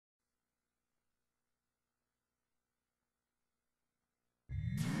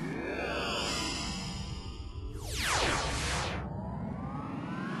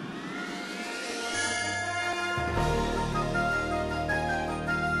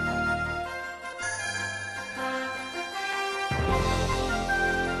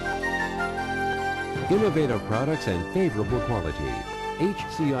Innovative products and favorable quality.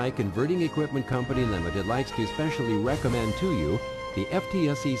 HCI Converting Equipment Company Limited likes to specially recommend to you the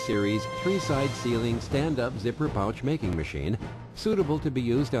Ftsc Series 3-side sealing stand-up zipper pouch making machine, suitable to be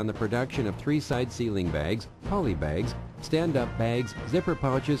used on the production of 3-side sealing bags, poly bags, stand-up bags, zipper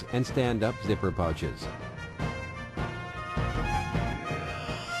pouches, and stand-up zipper pouches.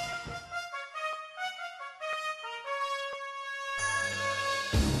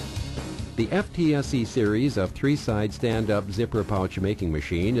 The Ftsc series of 3-side stand-up zipper pouch making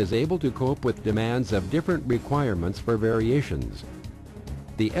machine is able to cope with demands of different requirements for variations.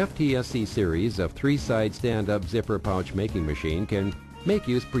 The Ftsc series of 3-side stand-up zipper pouch making machine can make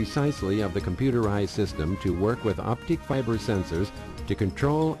use precisely of the computerized system to work with optic fiber sensors to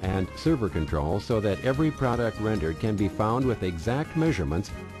control and server control so that every product rendered can be found with exact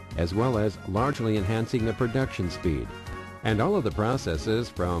measurements, as well as largely enhancing the production speed. And all of the processes,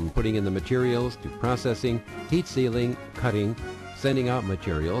 from putting in the materials to processing, heat sealing, cutting, sending out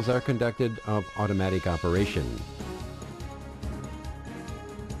materials, are conducted of automatic operation.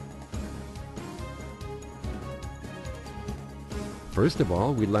 First of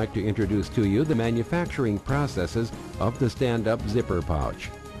all, we'd like to introduce to you the manufacturing processes of the stand-up zipper pouch.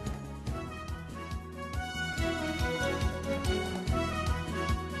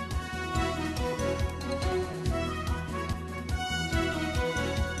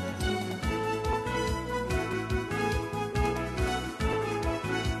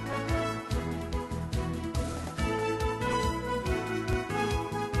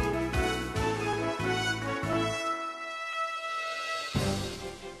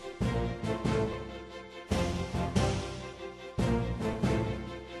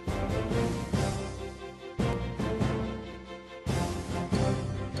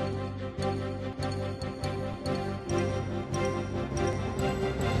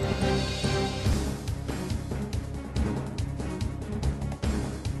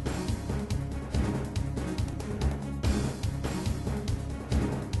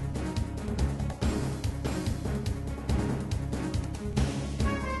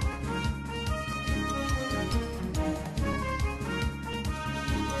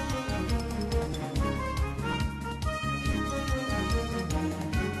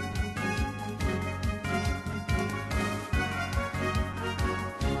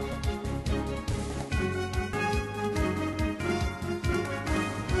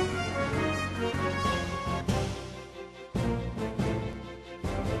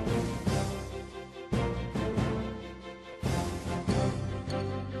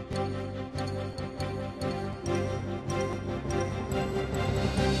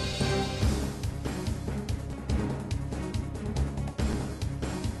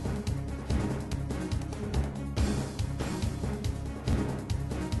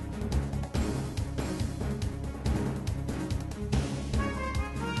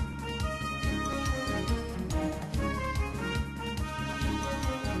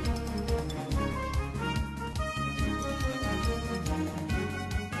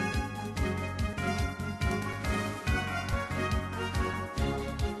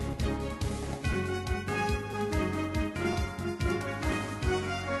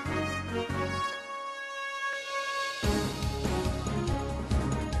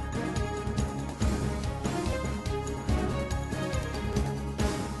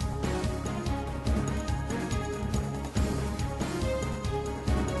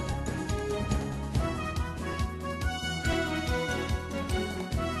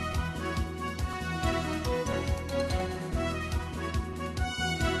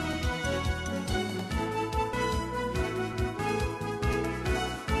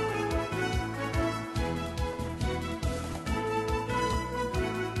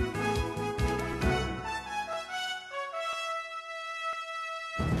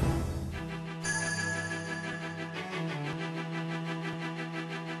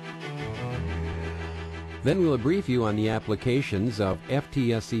 Then we'll brief you on the applications of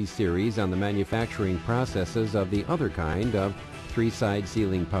Ftsc series on the manufacturing processes of the other kind of 3-side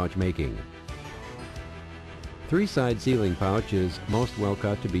sealing pouch making. 3-side sealing pouch is most well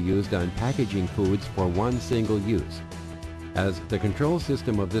cut to be used on packaging foods for one single use. As the control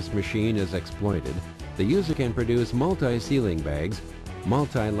system of this machine is exploited, the user can produce multi-sealing bags,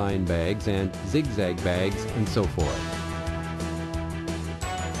 multi-line bags, and zigzag bags, and so forth.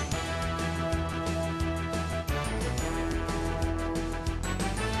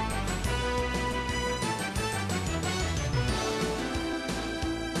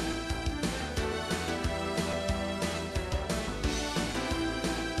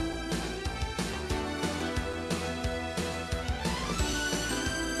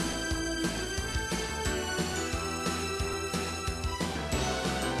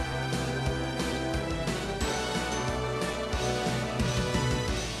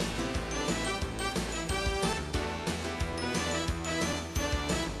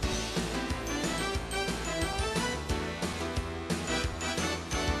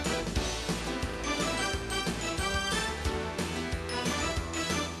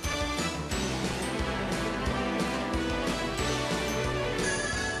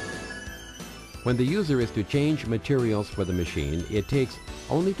 When the user is to change materials for the machine, it takes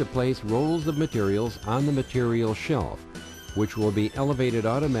only to place rolls of materials on the material shelf, which will be elevated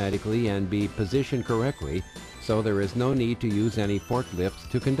automatically and be positioned correctly, so there is no need to use any forklifts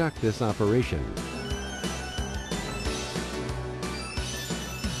to conduct this operation.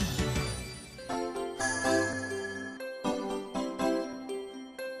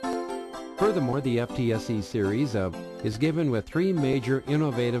 Furthermore, the Ftsc series is given with 3 major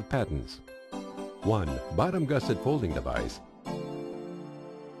innovative patents. 1. Bottom gusset folding device.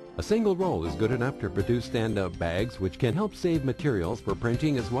 A single roll is good enough to produce stand-up bags, which can help save materials for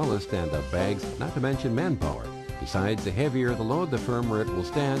printing as well as stand-up bags, not to mention manpower. Besides, the heavier the load, the firmer it will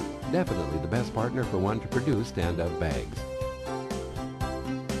stand. Definitely the best partner for one to produce stand-up bags.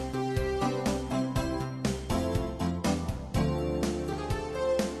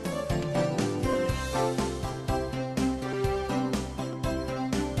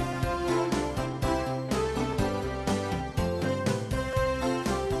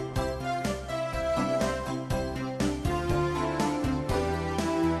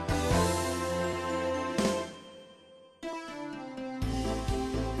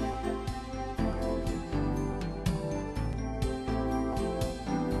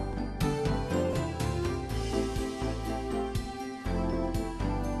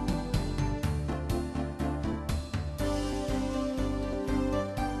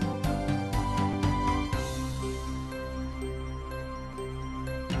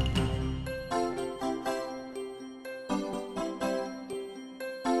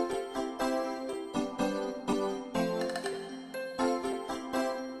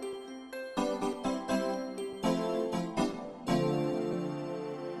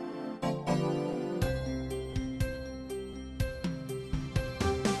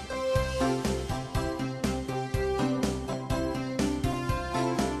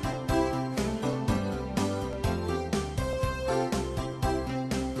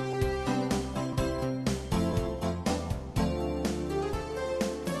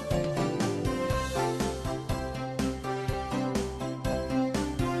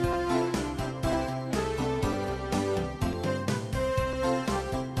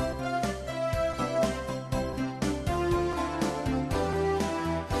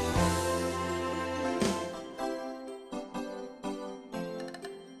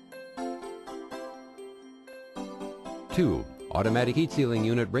 Two, automatic heat sealing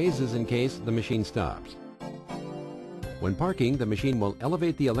unit raises in case the machine stops. When parking, the machine will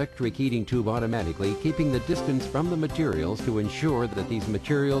elevate the electric heating tube automatically, keeping the distance from the materials to ensure that these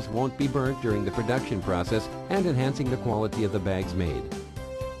materials won't be burnt during the production process and enhancing the quality of the bags made.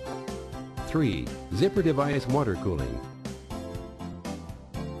 3. Zipper device water cooling.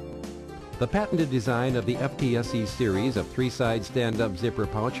 The patented design of the Ftsc series of 3-side stand-up zipper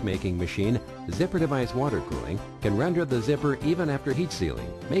pouch making machine, zipper device water cooling, can render the zipper even after heat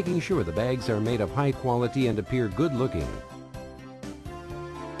sealing, making sure the bags are made of high quality and appear good looking.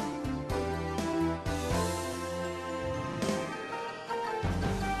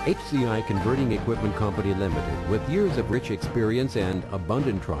 HCI Converting Equipment Company Limited, with years of rich experience and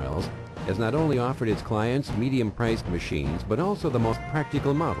abundant trials, has not only offered its clients medium-priced machines, but also the most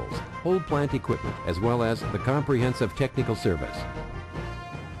practical models, whole plant equipment, as well as the comprehensive technical service.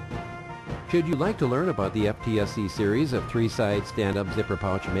 Should you like to learn about the Ftsc series of 3-side stand-up zipper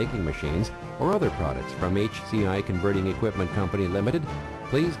pouch making machines or other products from HCI Converting Equipment Company Limited,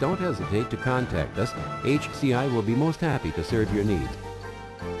 please don't hesitate to contact us. HCI will be most happy to serve your needs.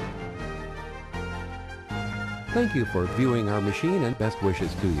 Thank you for viewing our machine and best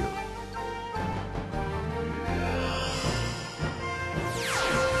wishes to you.